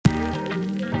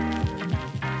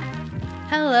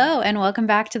Hello, and welcome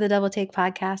back to the Double Take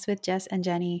podcast with Jess and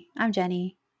Jenny. I'm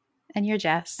Jenny, and you're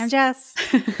Jess. I'm Jess.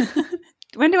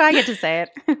 When do I get to say it?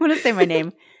 I want to say my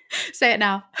name. Say it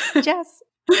now. Jess.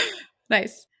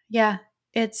 Nice. Yeah,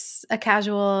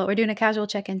 we're doing a casual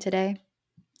check-in today.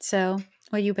 So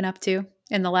what have you been up to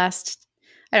in the last,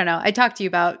 I don't know, I talked to you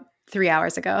about 3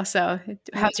 hours ago. So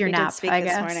how's your nap, I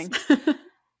guess? This morning.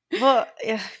 Well,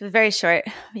 very short.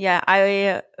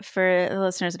 Yeah, for the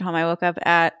listeners at home, I woke up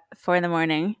at 4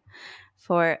 a.m.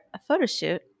 for a photo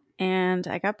shoot, and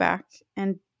I got back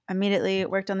and immediately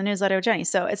worked on the newsletter with Jenny.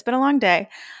 So it's been a long day.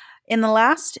 In the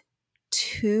last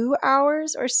 2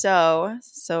 hours or so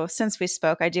since we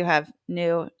spoke, I do have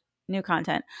new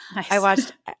content. Nice. I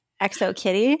watched Exo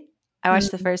Kitty. I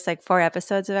watched the first 4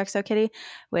 episodes of Exo Kitty,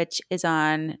 which is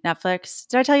on Netflix.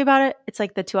 Did I tell you about it? It's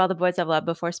like the To All the Boys I've Loved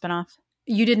Before spinoff.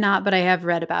 You did not, but I have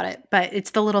read about it. But it's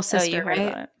the little sister, you heard right?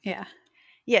 about it. Yeah.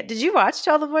 Yeah. Did you watch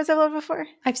To All the Boys I've Loved Before?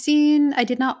 I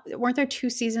did not. Weren't there 2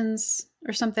 seasons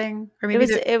or something? Or maybe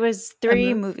it was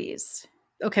 3 movies.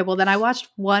 Okay, well then I watched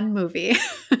 1 movie.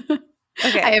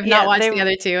 Okay, I have not watched the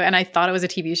other 2, and I thought it was a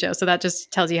TV show, so that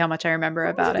just tells you how much I remember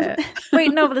about it.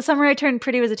 Wait, no, but The Summer I Turned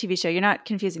Pretty was a TV show. You're not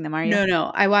confusing them, are you?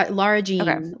 No. I watched Lara Jean.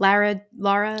 Okay. Lara,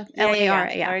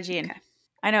 L-A-R-A. Yeah. Lara Jean. Okay.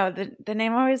 I know, the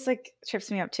name always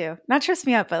trips me up too. Not trips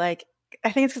me up, but I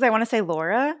think it's because I want to say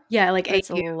Laura. Yeah,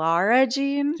 it's Lara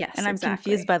Jean. Yes, and I'm exactly.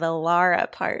 confused by the Lara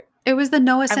part. It was the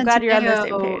Noah Centineo. I'm glad you're on the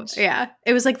same page. Yeah,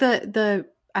 it was like the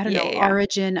I don't know,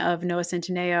 origin of Noah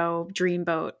Centineo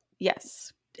Dreamboat.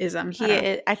 Yes.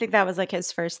 I think that was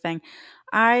his first thing.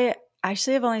 I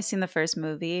actually have only seen the first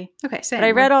movie. Okay, same. But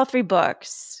I read all 3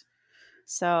 books.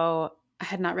 So I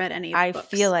had not read any I books.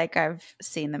 feel like I've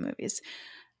seen the movies.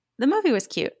 The movie was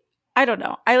cute. I don't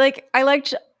know. I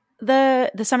liked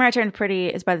the Summer I Turned Pretty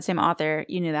is by the same author.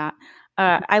 You knew that.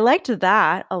 I liked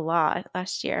that a lot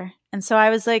last year. And so I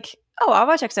was like, oh, I'll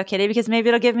watch Exo Kitty because maybe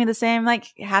it'll give me the same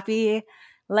happy,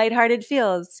 lighthearted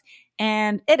feels.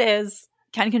 And it is.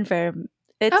 Can confirm.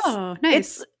 Nice.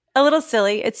 It's a little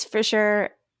silly. It's for sure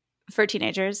for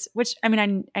teenagers, which I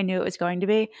knew it was going to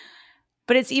be.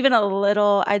 But it's even a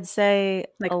little, I'd say,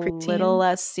 little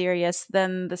less serious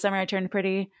than The Summer I Turned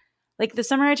Pretty. The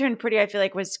Summer I Turned Pretty, I feel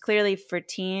was clearly for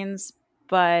teens,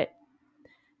 but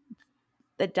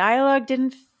the dialogue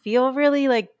didn't feel really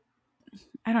I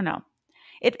don't know.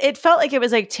 It felt like it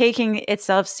was taking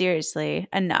itself seriously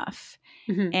enough.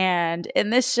 Mm-hmm. And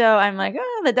in this show, I'm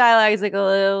the dialogue is a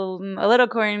little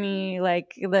corny.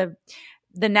 The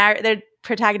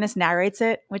protagonist narrates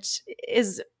it, which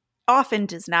is often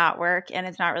does not work, and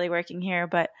it's not really working here.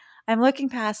 But I'm looking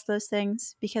past those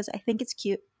things because I think it's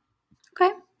cute.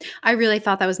 Okay. I really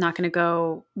thought that was not going to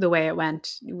go the way it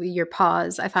went. Your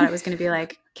pause. I thought it was going to be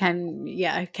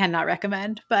cannot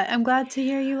recommend. But I'm glad to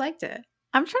hear you liked it.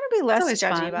 I'm trying to be less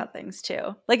judgy about things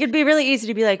too. It'd be really easy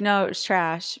to be no, it's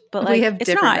trash. But we have it's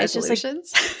different not.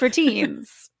 resolutions. It's just for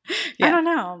teens. Yeah. I don't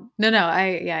know. No.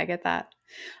 I get that.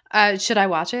 Should I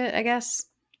watch it? I guess.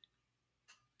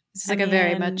 Is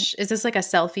this is this a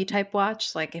selfie type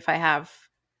watch? If I have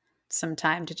some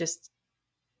time to just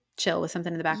chill with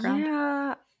something in the background?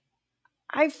 Yeah.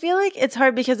 I feel it's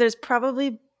hard because there's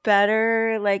probably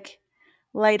better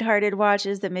lighthearted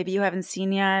watches that maybe you haven't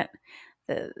seen yet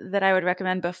that I would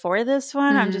recommend before this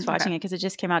one. I'm just watching it because it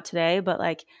just came out today, but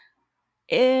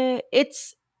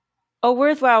it's a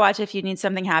worthwhile watch if you need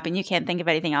something happy and you can't think of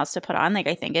anything else to put on.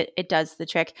 I think it does the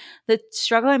trick. The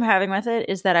struggle I'm having with it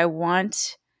is that I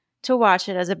want to watch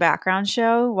it as a background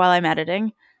show while I'm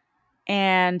editing,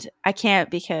 and I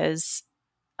can't because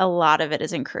a lot of it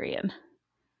is in Korean.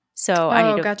 So I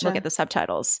need to look at the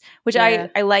subtitles, which I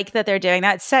like that they're doing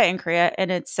that. It's set in Korea, and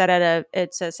it's set at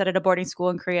a boarding school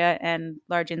in Korea, and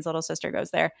Lara Jean's little sister goes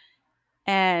there.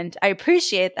 And I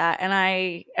appreciate that. And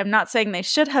I am not saying they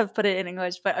should have put it in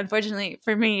English, but unfortunately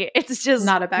for me, it's just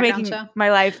not a background making show. My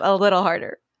life a little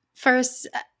harder. For a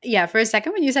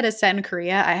second when you said it's set in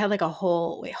Korea, I had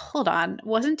wait, hold on.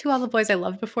 Wasn't To All the Boys I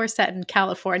Loved Before set in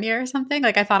California or something?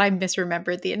 I thought I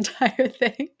misremembered the entire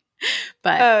thing.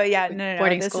 But oh yeah, no.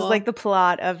 This is the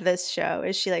plot of this show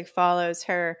is she follows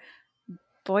her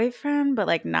boyfriend,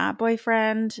 but not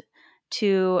boyfriend,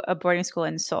 to a boarding school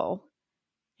in Seoul.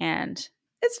 And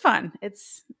it's fun.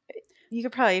 You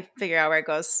could probably figure out where it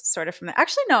goes sort of from there.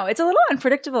 Actually, no, it's a little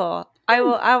unpredictable. I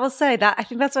will say that. I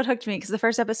think that's what hooked me because the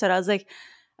first episode I was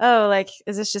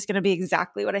is this just going to be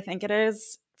exactly what I think it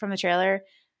is from the trailer?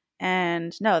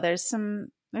 And no, there's some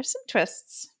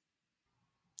twists.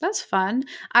 That's fun.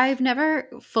 I've never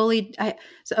fully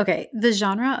the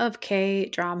genre of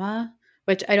K-drama,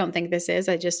 which I don't think this is.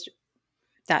 That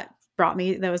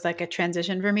was a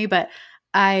transition for me, but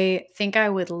I think I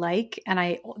would like,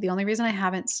 and the only reason I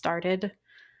haven't started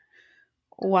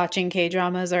watching K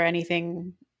dramas or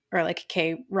anything or like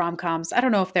K rom coms, I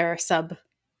don't know if there are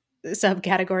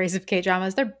subcategories of K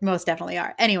dramas. There most definitely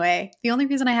are. Anyway, the only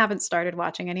reason I haven't started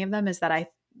watching any of them is that I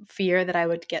fear that I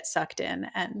would get sucked in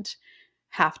and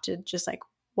have to just like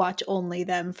watch only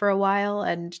them for a while.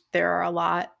 And there are a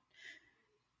lot.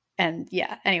 And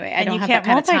yeah, anyway, I And don't you have that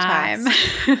can't kind of time.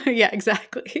 multitask. Yeah,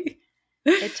 exactly.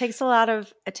 It takes a lot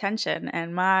of attention,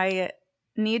 and my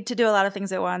need to do a lot of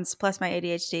things at once, plus my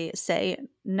ADHD, say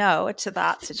no to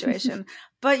that situation.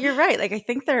 But you're right. Like, I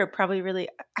think there are probably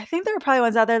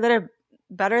ones out there that are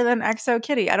better than XO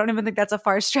Kitty. I don't even think that's a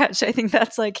far stretch. I think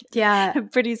that's like Yeah. a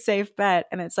pretty safe bet.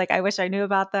 And it's like, I wish I knew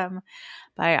about them,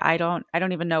 but I don't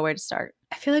even know where to start.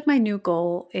 I feel like my new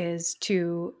goal is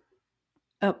to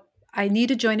I need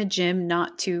to join a gym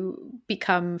not to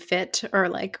become fit or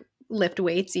like lift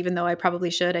weights, even though I probably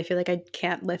should. I feel like I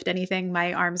can't lift anything.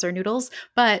 My arms are noodles.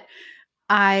 But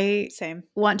I Same.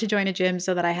 want to join a gym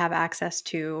so that I have access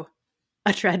to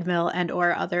a treadmill and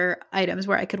or other items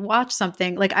where I could watch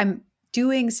something. Like I'm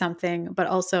doing something, but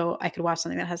also I could watch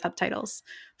something that has subtitles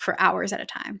for hours at a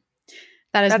time.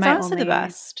 That is That's my honestly the only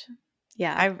best.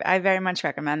 Yeah. I very much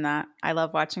recommend that. I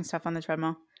love watching stuff on the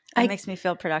treadmill. It I makes me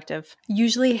feel productive.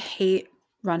 usually hate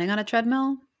running on a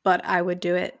treadmill, but I would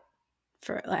do it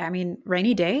for, I mean,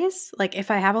 rainy days. Like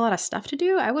if I have a lot of stuff to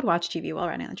do, I would watch TV while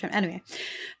running on the treadmill. Anyway,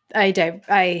 I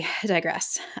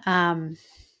digress.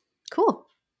 Cool.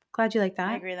 Glad you like that.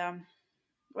 I agree, though.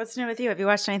 What's new with you? Have you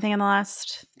watched anything in the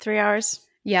last 3 hours?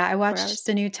 Yeah, I 4 watched hours?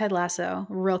 the new Ted Lasso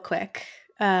real quick.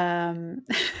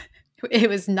 It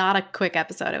was not a quick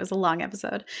episode. It was a long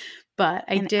episode. But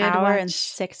I did An hour watch and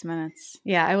 6 minutes.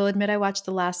 Yeah, I will admit I watched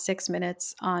the last 6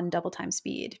 minutes on double time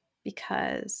speed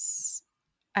because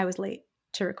I was late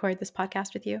to record this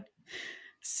podcast with you.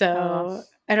 So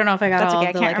I don't know if I got That's all okay.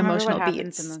 I the can't like remember emotional what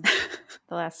happens beats. in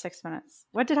the last 6 minutes.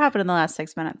 What did happen in the last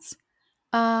 6 minutes?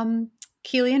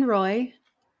 Keely and Roy.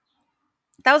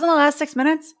 That was in the last 6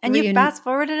 minutes, and you fast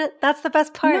forwarded it. That's the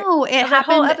best part. No, it of happened. That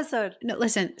whole episode. No,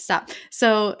 listen, stop.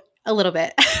 So a little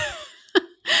bit.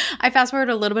 I fast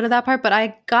forwarded a little bit of that part, but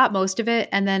I got most of it.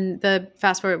 And then the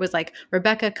fast forward was like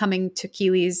Rebecca coming to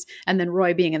Keely's and then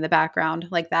Roy being in the background,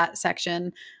 like that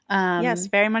section. Yes,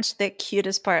 very much the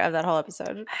cutest part of that whole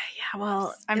episode. Yeah,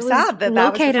 well, I'm sad that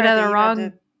located that was at the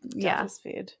wrong. Yeah,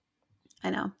 speed. I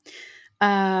know.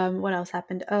 What else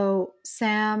happened? Oh,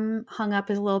 Sam hung up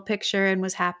his little picture and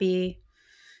was happy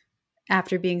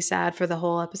after being sad for the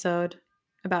whole episode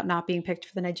about not being picked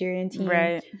for the Nigerian team.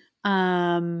 Right.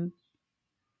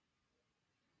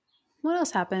 What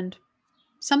else happened?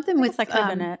 Something with that could have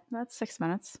been it. That's 6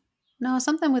 minutes. No,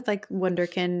 something with like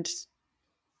Wonderkind.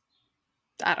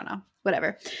 I don't know.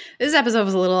 Whatever. This episode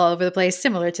was a little all over the place,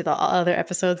 similar to the other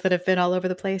episodes that have been all over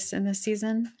the place in this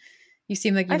season. You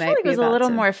seem like you might be. It was a little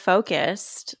more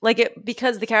focused,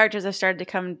 because the characters have started to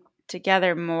come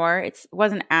together more. It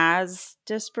wasn't as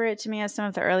disparate to me as some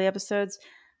of the early episodes,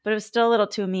 but it was still a little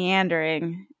too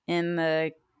meandering in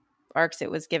the arcs it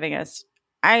was giving us.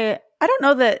 I don't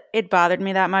know that it bothered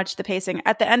me that much, the pacing.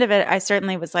 At the end of it, I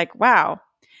certainly was like, wow,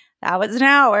 that was an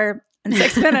hour and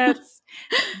 6 minutes.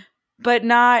 But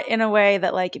not in a way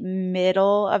that like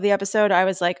middle of the episode, I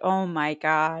was like, oh my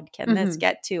God, can this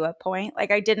get to a point?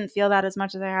 Like I didn't feel that as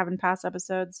much as I have in past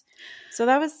episodes. So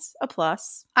that was a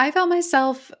plus. I felt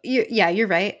myself, you're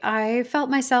right. I felt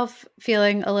myself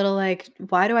feeling a little like,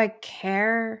 why do I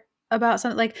care about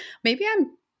something? Like maybe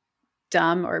I'm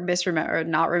dumb or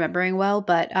not remembering well,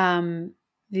 but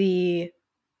the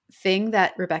thing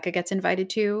that Rebecca gets invited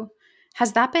to,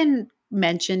 has that been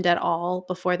mentioned at all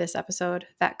before this episode?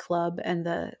 That club and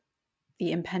the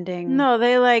impending. No,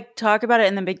 they like talk about it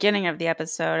in the beginning of the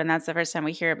episode, and that's the first time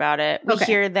we hear about it. We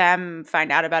hear them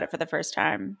find out about it for the first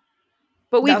time,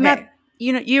 but we've met.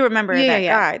 You remember that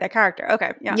guy, that character?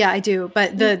 Okay, yeah, I do.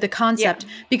 But the concept,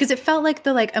 because it felt like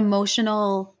the like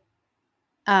emotional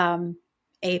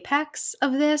apex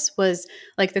of this was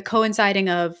like the coinciding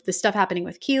of the stuff happening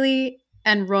with Keely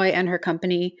and Roy and her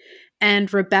company,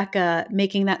 and Rebecca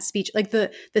making that speech, like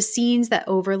the scenes that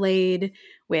overlaid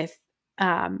with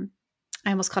I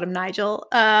almost called him Nigel.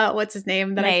 What's his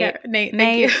name? That Nate. I can't. Nate.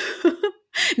 Thank you.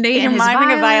 Nate and his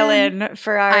miming violin. a violin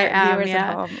for our viewers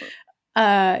at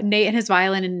home. Nate and his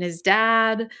violin and his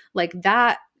dad, like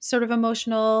that sort of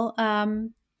emotional.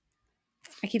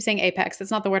 I keep saying apex.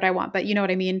 That's not the word I want, but you know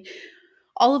what I mean.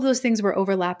 All of those things were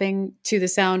overlapping to the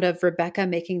sound of Rebecca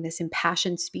making this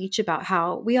impassioned speech about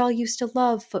how we all used to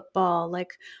love football.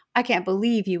 Like, I can't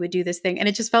believe you would do this thing. And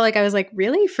it just felt like I was like,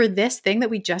 really? For this thing that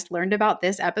we just learned about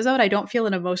this episode, I don't feel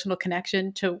an emotional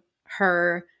connection to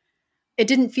her it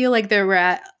didn't feel like there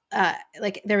were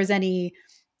like there was any,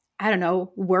 I don't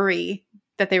know, worry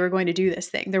that they were going to do this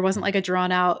thing. There wasn't like a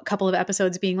drawn out couple of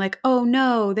episodes being like, oh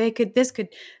no, this could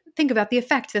think about the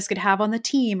effect this could have on the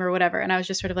team or whatever. And I was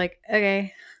just sort of like,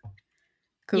 okay,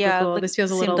 cool, cool, Yeah, cool. like This feels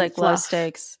a seemed little like low fluff.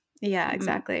 stakes. Yeah,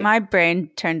 exactly. My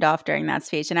brain turned off during that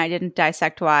speech, and I didn't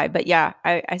dissect why. But yeah,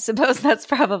 I suppose that's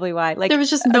probably why. There Like was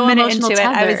just a no minute emotional into it,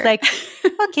 I was tether. like,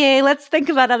 okay, let's think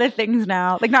about other things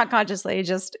now. Like not consciously,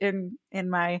 just in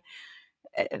my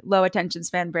low attention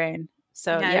span brain.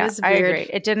 So Yeah, it yeah, was I weird.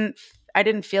 agree. I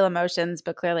didn't feel emotions,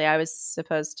 but clearly I was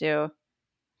supposed to.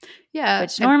 Yeah.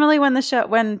 Which normally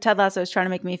when Ted Lasso is trying to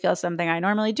make me feel something, I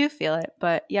normally do feel it.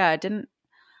 But yeah, I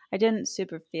didn't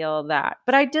super feel that.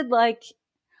 But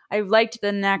I liked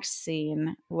the next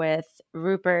scene with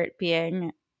Rupert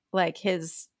being like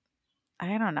his,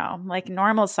 I don't know, like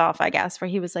normal self, I guess, where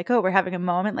he was like, oh, we're having a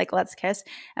moment, like, let's kiss.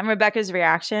 And Rebecca's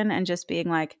reaction and just being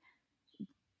like,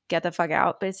 get the fuck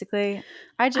out, basically.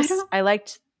 I don't I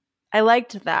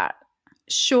liked that.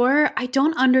 sure. I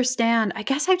don't understand. I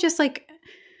guess I just like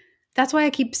that's why I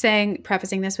keep saying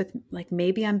prefacing this with like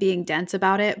maybe I'm being dense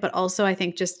about it, but also I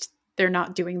think just they're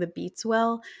not doing the beats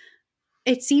well.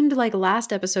 It seemed like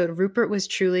last episode Rupert was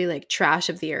truly like trash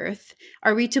of the earth.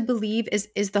 Are we to believe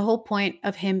is the whole point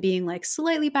of him being like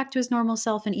slightly back to his normal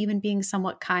self and even being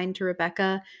somewhat kind to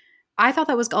Rebecca? I thought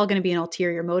that was all going to be an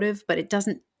ulterior motive, but it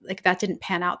doesn't like that didn't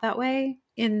pan out that way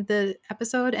in the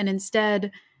episode and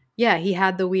instead, yeah, he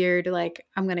had the weird like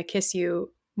I'm going to kiss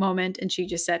you moment and she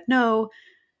just said no,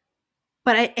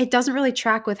 but it doesn't really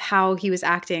track with how he was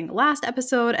acting last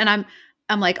episode and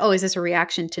I'm like, oh, is this a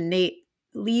reaction to Nate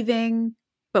leaving,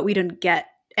 but we didn't get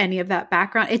any of that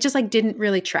background. It just like didn't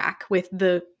really track with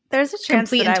the There's a chance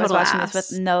complete that and I was total watching this with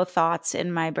ass. no thoughts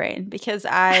in my brain because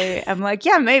I am like,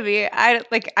 yeah, maybe. I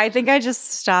think I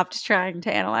just stopped trying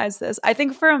to analyze this. I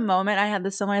think for a moment I had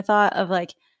the similar thought of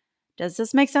like, does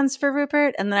this make sense for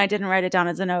Rupert? And then I didn't write it down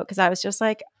as a note because I was just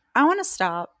like, I want to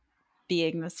stop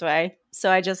being this way.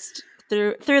 So I just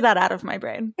threw that out of my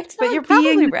brain. It's But you're not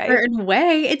being probably a right. certain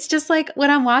way. It's just like when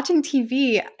I'm watching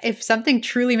TV, if something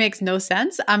truly makes no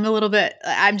sense, I'm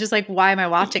just like, why am I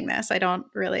watching this? I don't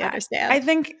really I understand.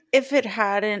 think if it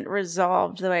hadn't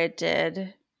resolved the way it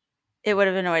did, it would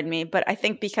have annoyed me. But I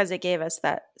think because it gave us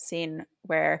that scene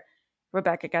where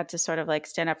Rebecca got to sort of like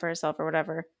stand up for herself or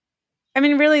whatever. I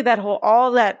mean, really,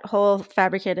 all that whole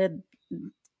fabricated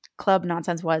club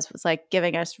nonsense was like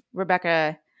giving us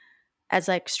Rebecca as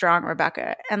like strong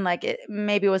Rebecca, and like it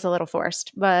maybe was a little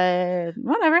forced, but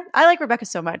whatever. I like Rebecca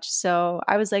so much, so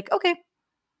I was like, okay.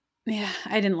 Yeah,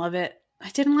 I didn't love it. I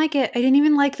didn't like it. I didn't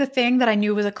even like the thing that I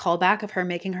knew was a callback of her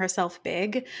making herself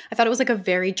big. I thought it was like a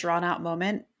very drawn out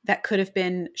moment that could have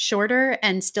been shorter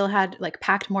and still had like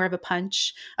packed more of a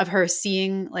punch of her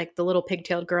seeing like the little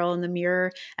pigtailed girl in the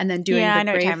mirror and then doing Yeah, the I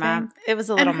know what you're brave talking about. thing. It was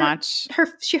a And little much.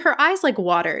 her eyes like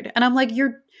watered. And I'm like,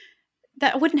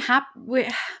 that wouldn't happen.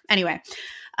 Anyway,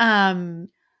 um,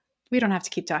 we don't have to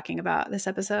keep talking about this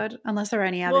episode unless there are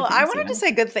any other Well, I things you wanted to want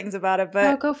say good things about it, to.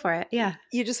 Oh, but go for it. Yeah.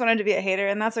 you just wanted to be a hater,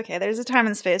 and that's okay. There's a time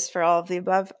and space for all of the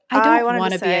above. I I don't wanted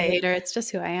want to to be a say hater. It's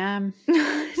just who I am.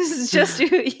 this is just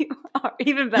who you are,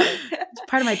 even better. It's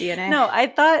part of my DNA. No, I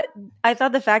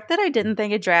thought the fact that I didn't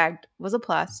think it dragged was a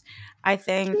plus. I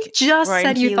think You just Roy said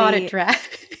and you thought it Keeley,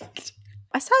 dragged.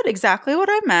 I said exactly what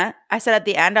I meant. I said at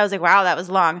the end, I was like, wow, that was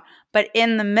long. But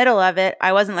in the middle of it,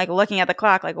 I wasn't like looking at the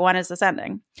clock, like, when is this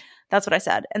ending? That's what I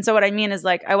said. And so what I mean is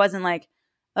like, I wasn't like,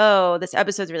 oh, this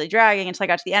episode's really dragging until I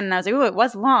got to the end. And I was like, oh, it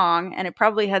was long and it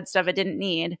probably had stuff it didn't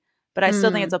need. But I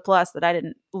still think it's a plus that I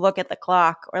didn't look at the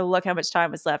clock or look how much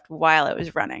time was left while it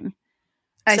was running.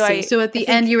 I So see. So at I the think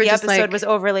end, you were the just episode like, was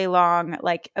overly long,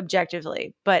 like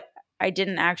objectively, but I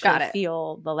didn't actually got it.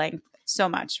 feel the length so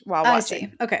much while I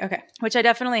watching. see. Okay. Okay. Which I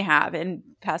definitely have in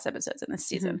past episodes in this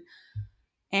season.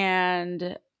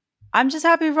 And I'm just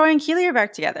happy Roy and Keeley are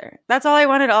back together. That's all I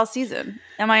wanted all season.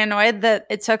 Am I annoyed that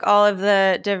it took all of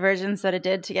the diversions that it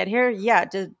did to get here? Yeah.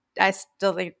 I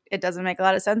still think it doesn't make a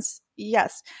lot of sense?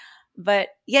 Yes. But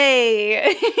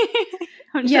yay.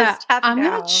 I'm just happy I'm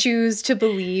now. going to choose to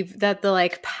believe that the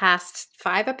like past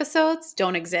 5 episodes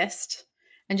don't exist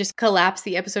and just collapse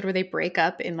the episode where they break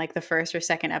up in like the first or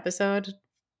second episode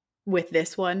with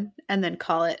this one and then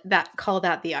call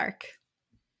that the arc.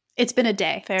 It's been a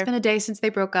day. Fair. It's been a day since they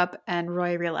broke up and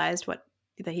Roy realized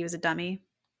that he was a dummy.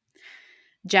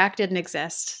 Jack didn't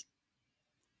exist.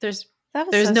 There's so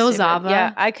no stupid. Zava.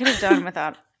 Yeah, I could have done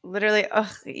without. Literally,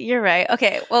 you're right.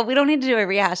 Okay, well, we don't need to do a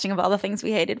rehashing of all the things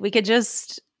we hated. We could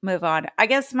just move on. I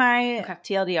guess my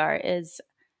TLDR is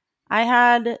I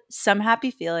had some happy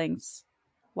feelings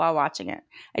while watching it.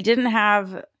 I didn't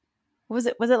have was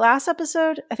it last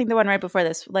episode? I think the one right before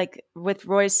this, like with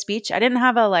Roy's speech. I didn't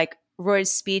have a like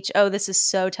Roy's speech, oh, this is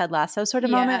so Ted Lasso sort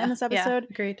of moment in this Yeah, episode.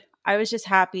 agreed. I was just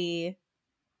happy.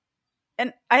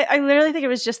 And I literally think it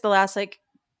was just the last like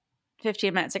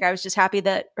 15 minutes. Like I was just happy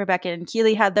that Rebecca and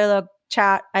Keely had their little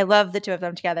chat. I love the two of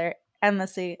them together.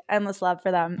 Endless love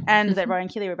for them. And that Roy and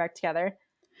Keely were back together.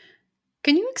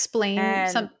 Can you explain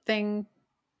And something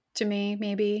to me,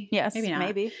 maybe? yes, Maybe not.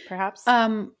 maybe, perhaps.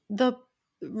 The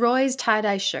Roy's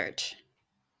tie-dye shirt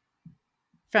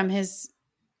from his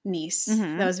niece.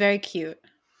 Mhm. That was very cute.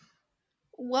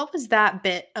 What was that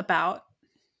bit about?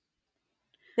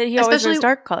 That he always wears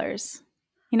dark colors.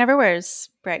 He never wears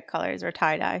bright colors or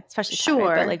tie-dye, especially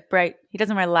tie-dye, but like bright. He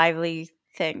doesn't wear lively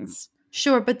things.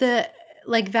 Sure, but that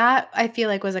I feel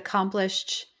like was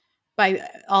accomplished by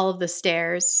all of the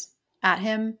stares at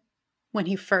him when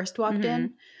he first walked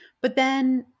in. But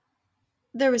then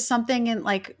there was something in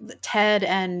like Ted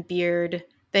and Beard.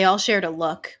 They all shared a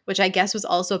look, which I guess was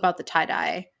also about the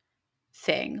tie-dye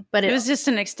thing. But it was just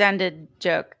an extended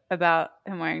joke about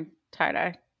him wearing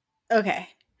tie-dye. Okay.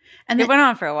 And it went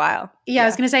on for a while. Yeah, I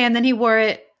was going to say, and then he wore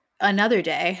it another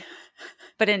day.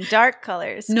 But in dark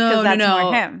colors. No.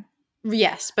 More him.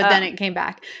 Yes, but then it came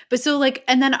back. But so like,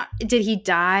 and then did he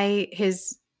dye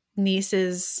his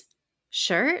niece's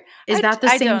shirt? Is that the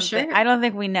same shirt? I don't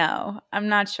think we know. I'm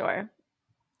not sure.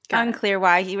 Unclear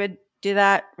why he would do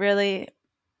that, really.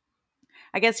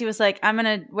 I guess he was like, I'm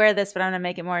going to wear this, but I'm going to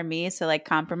make it more me. So like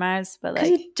compromise. But like,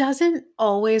 he doesn't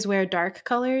always wear dark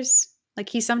colors. Like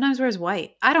he sometimes wears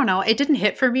white. I don't know. It didn't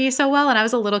hit for me so well. And I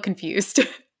was a little confused,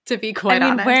 to be quite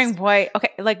honest. Wearing white.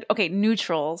 Okay.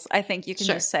 Neutrals. I think you can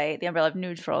just say the umbrella of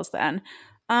neutrals then.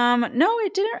 No,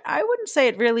 it didn't. I wouldn't say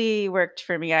it really worked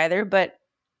for me either, but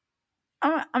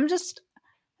I'm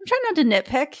trying not to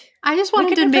nitpick. I just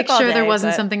wanted to make sure there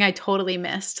wasn't something I totally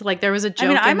missed. Like there was a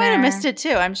joke. I might have missed it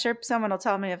too. I'm sure someone will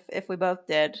tell me if we both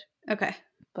did. Okay.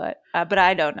 But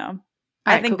I don't know.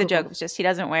 I think the joke was just he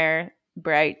doesn't wear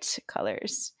bright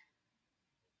colors.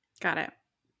 Got it.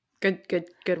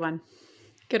 Good one.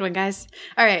 Good one, guys.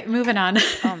 All right, moving on.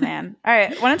 Oh man. All right.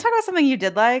 Want to talk about something you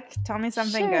did like? Tell me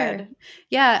something good.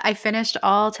 Yeah, I finished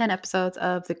all 10 episodes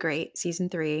of The Great season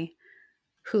 3.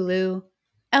 Hulu.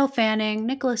 Elle Fanning,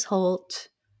 Nicholas Hoult.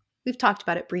 We've talked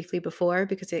about it briefly before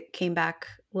because it came back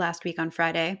last week on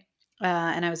Friday,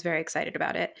 and I was very excited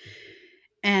about it.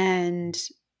 And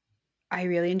I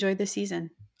really enjoyed this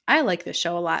season. I like this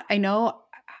show a lot. I know,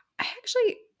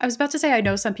 I was about to say I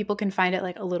know some people can find it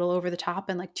like a little over the top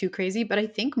and like too crazy, but I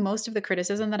think most of the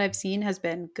criticism that I've seen has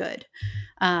been good.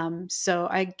 So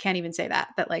I can't even say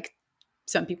that like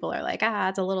some people are like,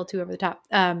 it's a little too over the top.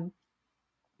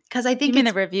 Because I think you mean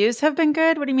the reviews have been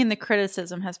good? What do you mean the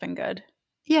criticism has been good?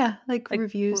 Yeah, like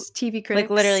reviews, TV critics. Like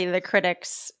literally the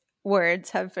critics' words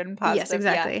have been positive. Yes,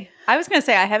 exactly. Yeah. I was going to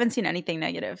say I haven't seen anything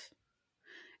negative.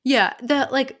 Yeah,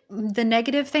 the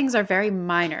negative things are very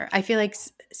minor. I feel like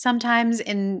sometimes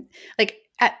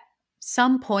at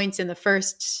some points in the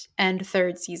first and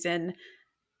third season,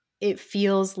 it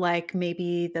feels like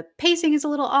maybe the pacing is a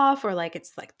little off or like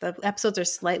it's like the episodes are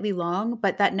slightly long,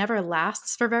 but that never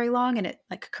lasts for very long and it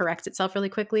like corrects itself really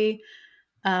quickly.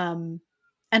 And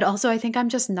also I think I'm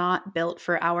just not built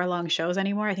for hour-long shows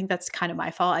anymore. I think that's kind of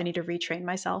my fault. I need to retrain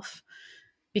myself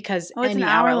because it's an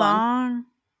hour long.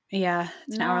 Yeah,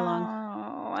 it's an hour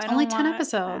long. It's only 10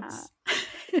 episodes.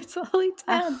 It's only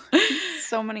 10.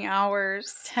 So many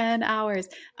hours. 10 hours.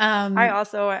 I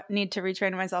also need to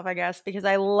retrain myself, I guess, because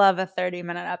I love a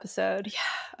 30-minute episode. Yeah.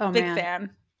 Oh, Big man. fan.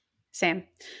 Same.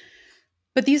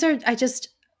 But these are,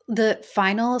 the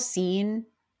final scene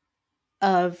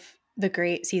of The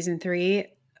Great season 3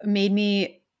 made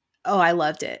me, I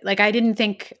loved it. Like I didn't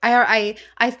think, I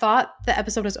thought the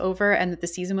episode was over and that the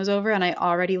season was over and I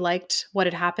already liked what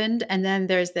had happened. And then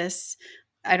there's this,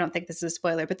 I don't think this is a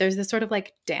spoiler, but there's this sort of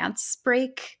like dance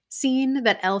break scene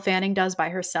that Elle Fanning does by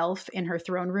herself in her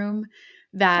throne room.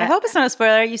 That I hope it's not a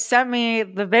spoiler. You sent me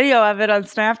the video of it on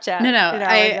Snapchat. No,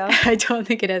 I don't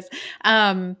think it is.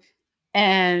 And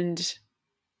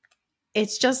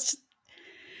it's just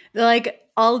like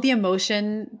all the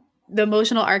emotional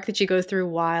arc that you go through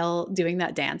while doing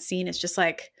that dance scene is just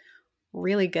like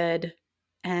really good.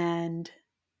 And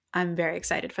I'm very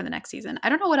excited for the next season. I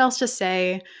don't know what else to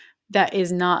say that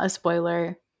is not a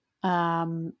spoiler. There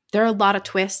are a lot of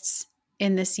twists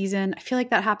in this season. I feel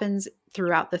like that happens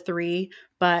throughout the 3,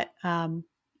 but it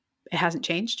hasn't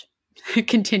changed. It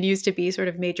continues to be sort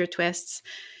of major twists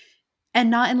and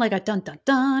not in like a dun dun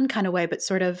dun kind of way, but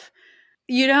sort of,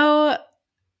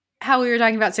 how we were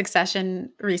talking about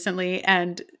Succession recently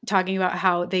and talking about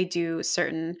how they do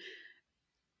certain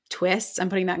twists, I'm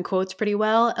putting that in quotes, pretty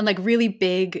well, and like really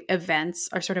big events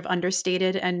are sort of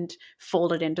understated and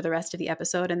folded into the rest of the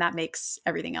episode, and that makes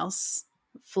everything else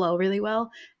flow really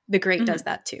well. The Great does Mhm.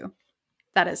 that too.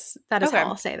 That is how Okay.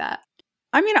 I'll say that.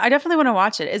 I mean, I definitely want to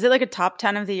watch it. Is it like a top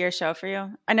 10 of the year show for you?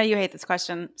 I know you hate this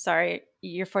question. Sorry.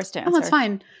 You're forced to Oh, that's answer.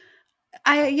 fine.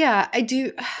 I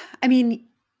do. I mean,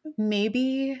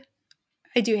 maybe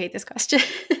I do hate this question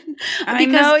I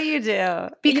because know you do. You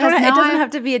because don't. It now doesn't have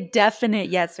to be a definite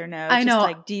yes or no. I Just know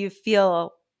like, do you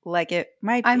feel like it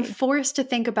might I'm be? forced to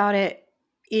think about it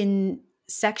in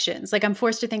sections. Like I'm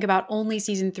forced to think about only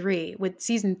season 3. Would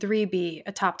season 3 be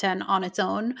a top 10 on its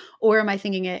own, or am I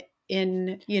thinking it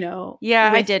in, Yeah,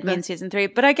 I with did the mean season 3,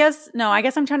 but I guess no. I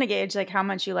guess I'm trying to gauge like how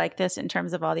much you like this in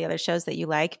terms of all the other shows that you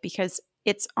like because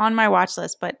it's on my watch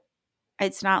list, but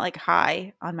it's not like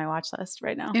high on my watch list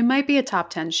right now. it might be a top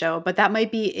 10 show, but that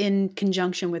might be in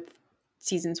conjunction with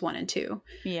seasons 1 and 2.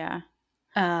 Yeah.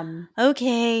 Um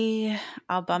Okay,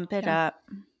 I'll bump it yeah. up.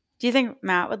 Do you think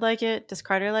Matt would like it? Does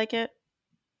Carter like it?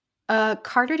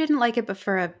 Carter didn't like it, but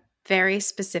for a very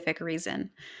specific reason.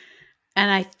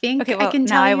 And I think Okay, I well, can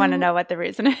now tell I want to you. know what the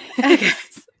reason Okay.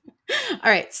 is. All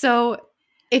right. So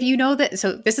if you know that,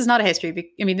 so this is not a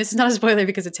history. I mean, this is not a spoiler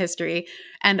because it's history,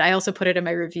 and I also put it in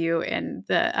my review in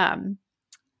the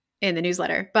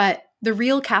newsletter. But the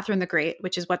real Catherine the Great,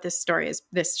 which is what this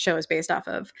show is based off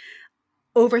of,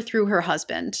 overthrew her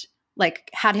husband, like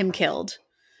had him killed,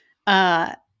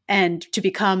 uh, and to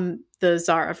become the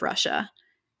Tsar of Russia,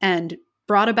 and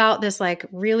brought about this like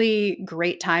really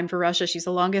great time for Russia. She's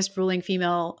the longest ruling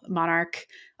female monarch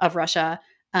of Russia,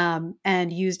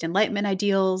 and used Enlightenment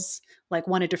ideals, like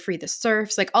wanted to free the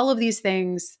serfs, like all of these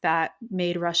things that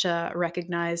made Russia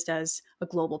recognized as a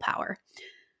global power.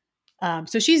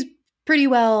 So she's pretty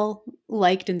well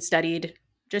liked and studied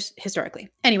just historically.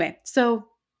 Anyway, so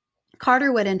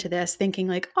Carter went into this thinking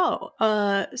like, oh,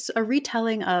 a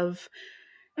retelling of,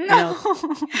 you know,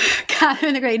 No.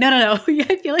 Catherine the Great. No, no, no.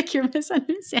 I feel like you're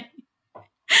misunderstanding.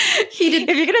 He If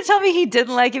did you're going to tell me he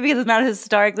didn't like it because it's not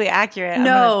historically accurate, I'm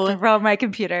going to no, throw my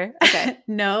computer. Okay.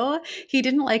 no. He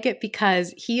didn't like it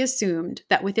because he assumed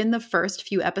that within the first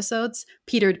few episodes,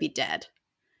 Peter'd be dead,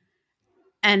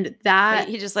 and Wait, that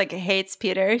he just like hates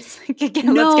Peter. He's like, let's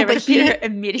no, get rid but of Peter he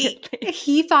immediately.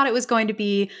 he thought it was going to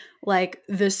be like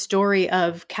the story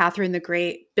of Catherine the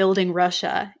Great building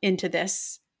Russia into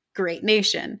this great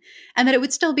nation, and that it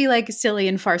would still be like silly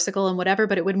and farcical and whatever,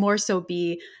 but it would more so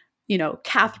be,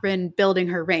 Catherine building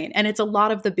her reign. And it's a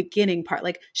lot of the beginning part.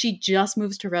 Like she just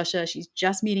moves to Russia, she's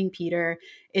just meeting Peter.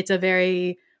 It's a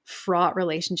very fraught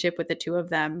relationship with the two of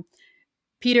them.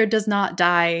 Peter does not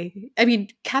die. I mean,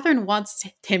 Catherine wants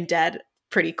him dead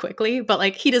pretty quickly, but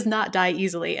like he does not die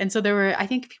easily. And so I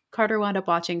think Carter wound up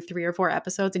watching 3 or 4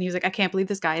 episodes and he was like, I can't believe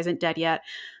this guy isn't dead yet.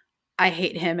 I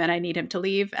hate him and I need him to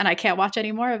leave and I can't watch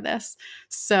any more of this.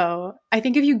 So I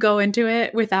think if you go into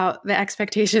it without the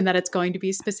expectation that it's going to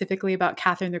be specifically about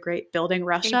Catherine the Great building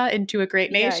Russia into a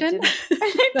great Yeah, I nation, didn't.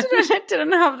 I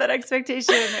didn't have that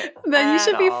expectation then you at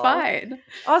should be all. fine.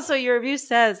 Also, your review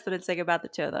says that it's like about the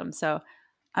two of them, so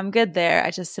I'm good there. I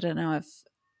just didn't know if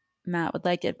Matt would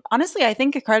like it. Honestly, I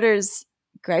think Carter's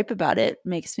gripe about it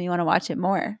makes me want to watch it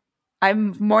more.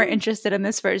 I'm more interested in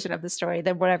this version of the story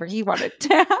than whatever he wanted to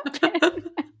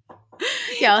happen.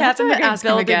 Yeah, I'll have Catherine the to Great ask him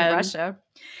building again. Russia.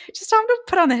 Just tell him to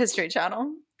put on the History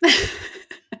Channel.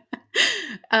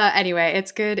 Anyway,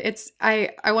 it's good. I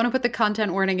want to put the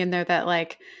content warning in there that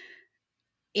like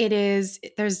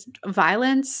there's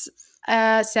violence,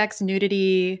 sex,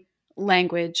 nudity,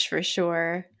 language for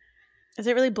sure. Is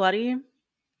it really bloody?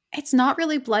 It's not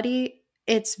really bloody.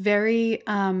 It's very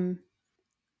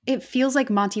it feels like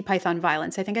Monty Python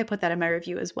violence. I think I put that in my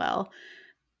review as well.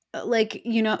 Like,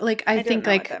 like I I don't think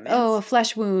know what like, that oh, a means.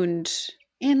 flesh wound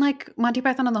in like Monty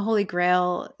Python and the Holy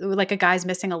Grail, like a guy's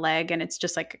missing a leg and it's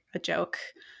just like a joke.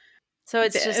 So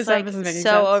it's just This like is making so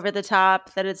sense. over the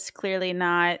top that it's clearly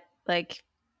not like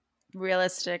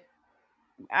realistic.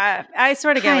 I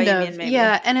sort of get what Kind you mean, of. maybe.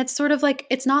 Yeah. And it's sort of like,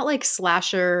 it's not like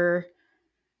slasher.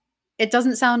 It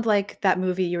doesn't sound like that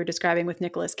movie you were describing with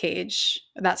Nicolas Cage.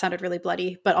 That sounded really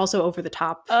bloody, but also over the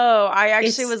top. Oh, I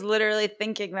actually It's, was literally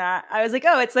thinking that. I was like,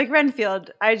 oh, it's like Renfield.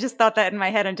 I just thought that in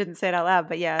my head and didn't say it out loud.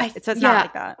 But yeah, it's not yeah.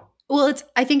 like that. Well,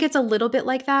 I think it's a little bit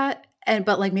like that,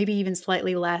 but like maybe even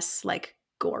slightly less like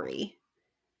gory.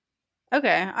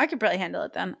 Okay, I could probably handle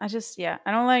it then. Yeah,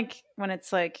 I don't like when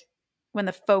it's like when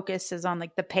the focus is on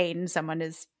like the pain someone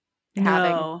is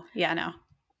having. No. Yeah, no.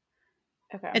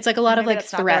 Okay, It's like a lot of maybe like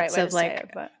that's not the right threats way to of say like, it,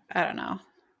 but I don't know.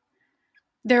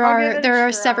 There I'll give are it a there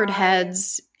are severed try.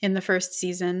 heads in the first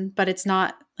season, but it's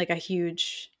not like a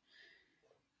huge,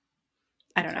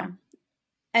 I don't Okay. know.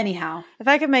 Anyhow. If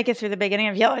I could make it through the beginning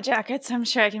of Yellow Jackets, I'm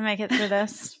sure I can make it through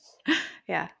this.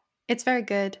 Yeah. It's very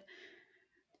good.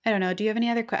 I don't know. Do you have any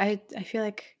other I feel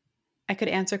like I could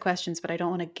answer questions, but I don't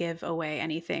want to give away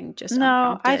anything just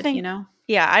No, I unprompted, think,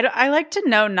 yeah, I like to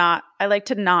know not. I like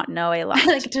to not know a lot. I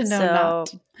like to know not.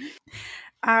 Sounds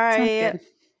good.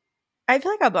 I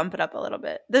feel like I'll bump it up a little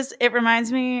bit. It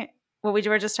reminds me, what we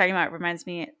were just talking about reminds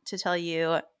me to tell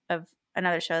you of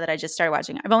another show that I just started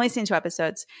watching. I've only seen 2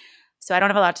 episodes, so I don't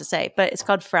have a lot to say, but it's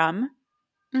called From,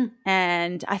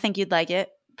 and I think you'd like it,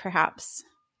 perhaps.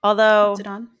 Although, what's it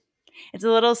on? It's a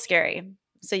little scary,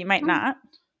 so you might not.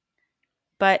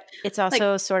 But it's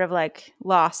also sort of like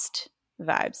Lost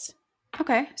vibes.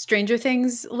 Okay. Stranger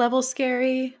Things level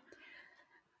scary?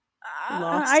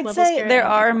 Lost I'd level say scary? there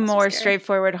are more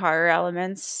straightforward horror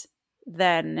elements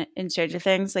than in Stranger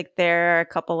Things. Like there are a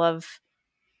couple of,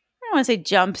 I don't want to say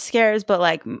jump scares, but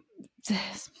like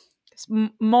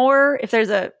more, if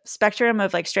there's a spectrum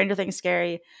of like Stranger Things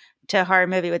scary to horror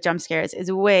movie with jump scares,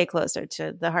 is way closer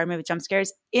to the horror movie jump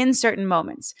scares in certain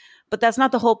moments. But that's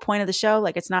not the whole point of the show.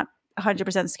 Like it's not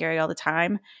 100% scary all the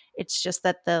time. It's just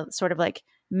that the sort of like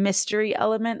mystery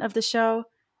element of the show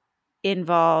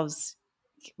involves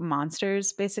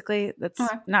monsters, basically. That's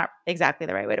not exactly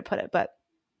the right way to put it, but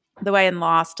the way in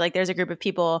Lost, like there's a group of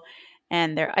people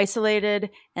and they're isolated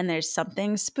and there's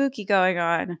something spooky going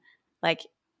on. Like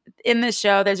in this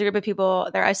show, there's a group of people,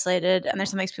 they're isolated and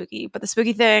there's something spooky, but the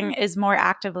spooky thing is more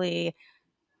actively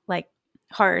like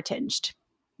horror tinged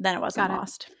than it was in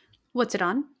Lost. What's it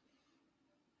on?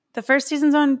 The first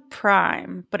season's on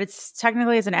Prime, but it's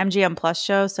technically an MGM Plus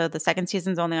show, so the second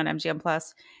season's only on MGM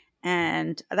Plus.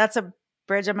 And that's a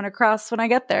bridge I'm going to cross when I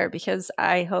get there because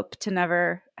I hope to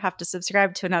never have to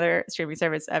subscribe to another streaming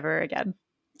service ever again.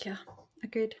 Yeah,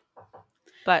 agreed.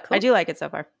 But cool. I do like it so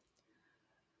far.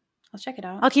 I'll check it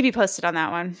out. I'll keep you posted on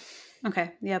that one.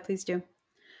 Okay. Yeah, please do.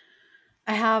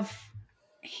 I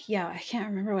can't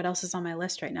remember what else is on my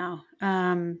list right now.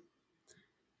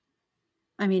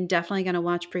 I mean, definitely going to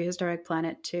watch Prehistoric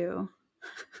Planet 2.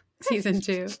 Season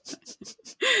 2.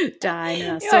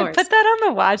 Dinosaurs. I put that on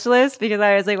the watch list because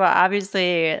I was like, well,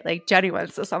 obviously, like Jenny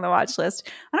wants this on the watch list.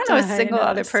 I don't know a single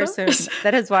other person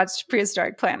that has watched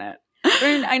Prehistoric Planet. I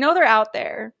mean, I know they're out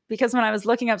there because when I was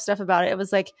looking up stuff about it, it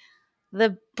was like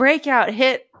the breakout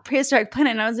hit Prehistoric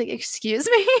Planet. And I was like, excuse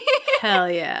me? Hell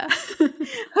yeah.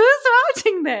 Who's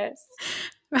watching this?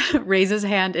 Raises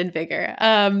hand in vigor.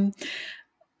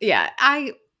 Yeah,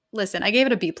 I gave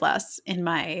it a B+ in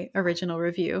my original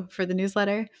review for the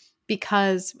newsletter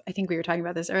because I think we were talking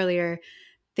about this earlier.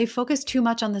 They focus too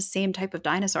much on the same type of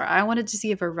dinosaur. I wanted to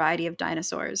see a variety of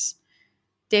dinosaurs.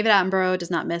 David Attenborough does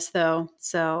not miss though,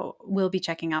 so we'll be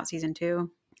checking out season 2.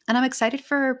 And I'm excited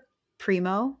for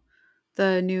Primo,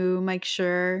 the new Mike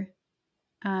Schur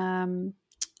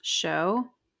show,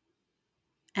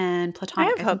 and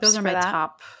Platonic. I think those are my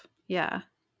top. Yeah.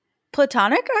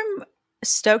 Platonic, I'm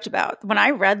stoked about. When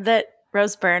I read that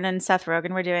Rose Byrne and Seth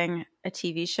Rogen were doing a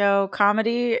TV show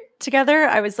comedy together,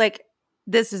 I was like,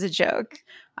 this is a joke.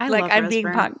 I'm being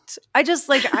punked. I just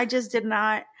did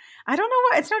not, I don't know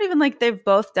why. It's not even like they've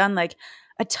both done like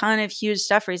a ton of huge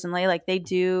stuff recently. Like they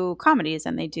do comedies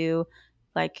and they do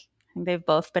like, I think they've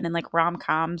both been in like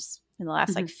rom-coms in the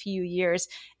last like few years.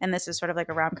 And this is sort of like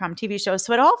a rom-com TV show.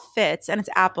 So it all fits and it's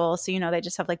Apple. So, they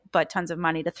just have like tons of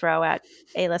money to throw at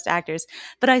A-list actors.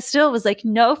 But I still was like,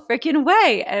 no freaking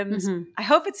way. And I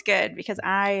hope it's good because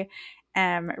I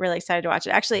am really excited to watch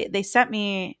it. Actually, they sent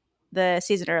me the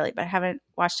season early, but I haven't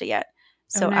watched it yet.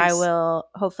 So nice. I will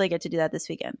hopefully get to do that this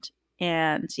weekend.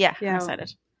 And yeah, I'm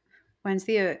excited. When's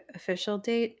the official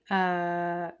date?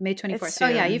 May 24th. Oh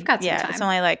yeah, you've got some time. It's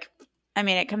only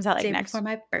it comes out like next before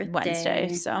my birthday.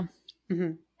 Wednesday. So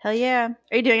hell yeah.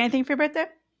 Are you doing anything for your birthday?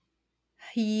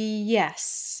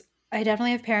 Yes. I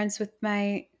definitely have parents with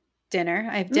my dinner.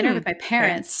 I have dinner with my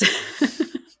parents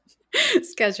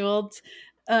scheduled.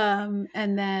 And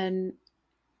then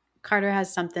Carter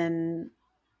has something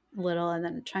little and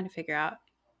then trying to figure out.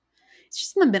 It's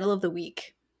just in the middle of the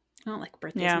week. I don't like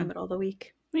birthdays in the middle of the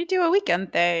week. We do a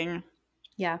weekend thing.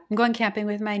 Yeah. I'm going camping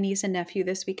with my niece and nephew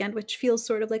this weekend, which feels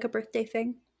sort of like a birthday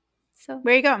thing. So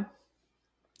where you going?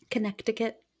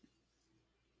 Connecticut.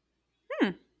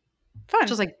 Fun.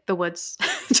 Just like the woods.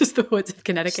 Just the woods of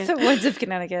Connecticut. Just the woods of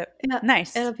Connecticut. Yeah,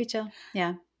 nice. It'll be chill.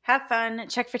 Yeah. Have fun.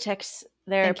 Check for ticks.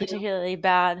 They're particularly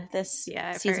bad this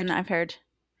season, I've heard.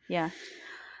 Yeah.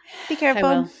 Be careful.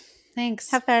 I will.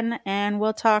 Thanks. Have fun. And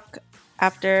we'll talk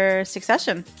after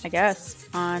Succession, I guess,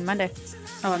 on Monday.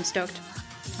 Oh, I'm stoked.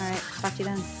 All right. Talk to you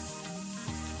then.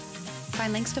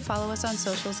 Find links to follow us on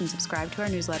socials and subscribe to our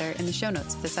newsletter in the show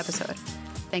notes of this episode.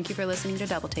 Thank you for listening to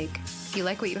Double Take. If you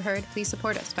like what you heard, please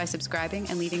support us by subscribing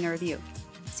and leaving a review.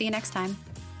 See you next time.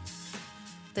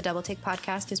 The Double Take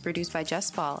podcast is produced by Jess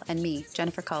Spall and me,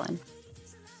 Jennifer Cullen.